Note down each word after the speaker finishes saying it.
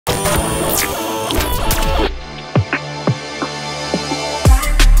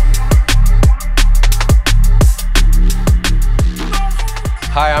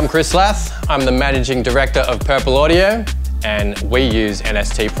Hi, I'm Chris Lath. I'm the Managing Director of Purple Audio, and we use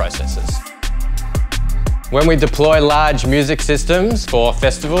NST processors. When we deploy large music systems for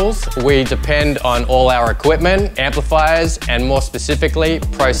festivals, we depend on all our equipment, amplifiers, and more specifically,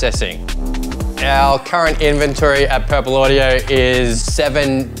 processing. Our current inventory at Purple Audio is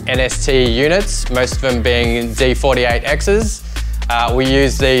 7 NST units, most of them being D48Xs. We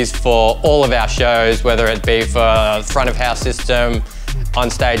use these for all of our shows, whether it be for front of house system,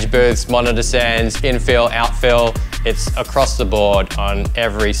 on-stage booths, monitor stands, infill, outfill. It's across the board on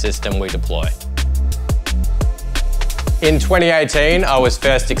every system we deploy. In 2018, I was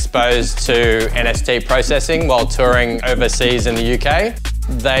first exposed to NST processing while touring overseas in the UK.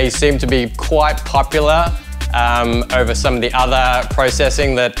 They seem to be quite popular over some of the other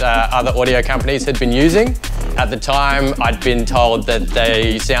processing that other audio companies had been using. At the time, I'd been told that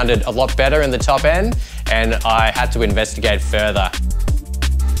they sounded a lot better in the top end, and I had to investigate further.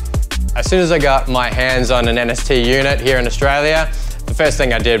 As soon as I got my hands on an NST unit here in Australia, the first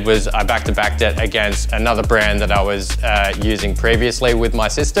thing I did was I back-to-backed it against another brand that I was using previously with my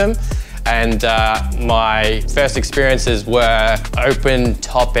system. And my first experiences were open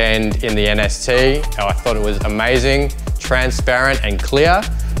top end in the NST. I thought it was amazing, transparent and clear.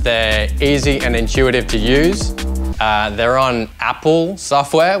 They're easy and intuitive to use. They're on Apple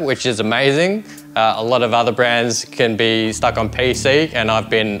software, which is amazing. A lot of other brands can be stuck on PC, and I've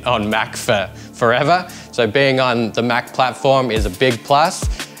been on Mac for forever. So being on the Mac platform is a big plus,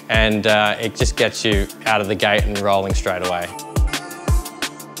 and it just gets you out of the gate and rolling straight away.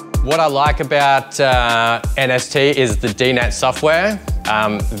 What I like about NST is the DNet software.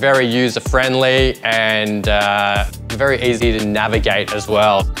 Very user-friendly and very easy to navigate as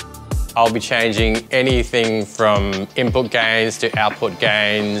well. I'll be changing anything from input gains to output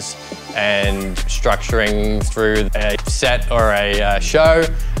gains and structuring through a set or a show.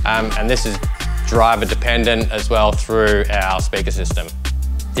 And this is driver dependent as well through our speaker system.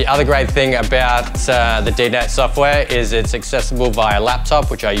 The other great thing about the DNet software is it's accessible via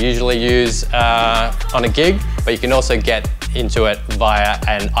laptop, which I usually use on a gig, but you can also get into it via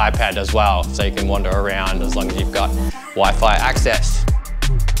an iPad as well, so you can wander around as long as you've got Wi-Fi access.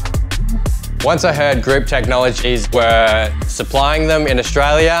 Once I heard Group Technologies were supplying them in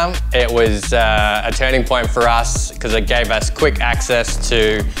Australia, it was a turning point for us because it gave us quick access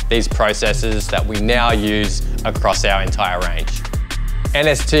to these processors that we now use across our entire range.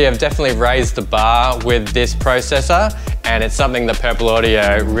 NST have definitely raised the bar with this processor, and it's something that Purple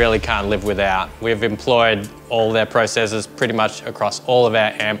Audio really can't live without. We've employed all their processors pretty much across all of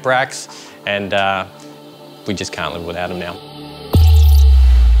our amp racks, and we just can't live without them now.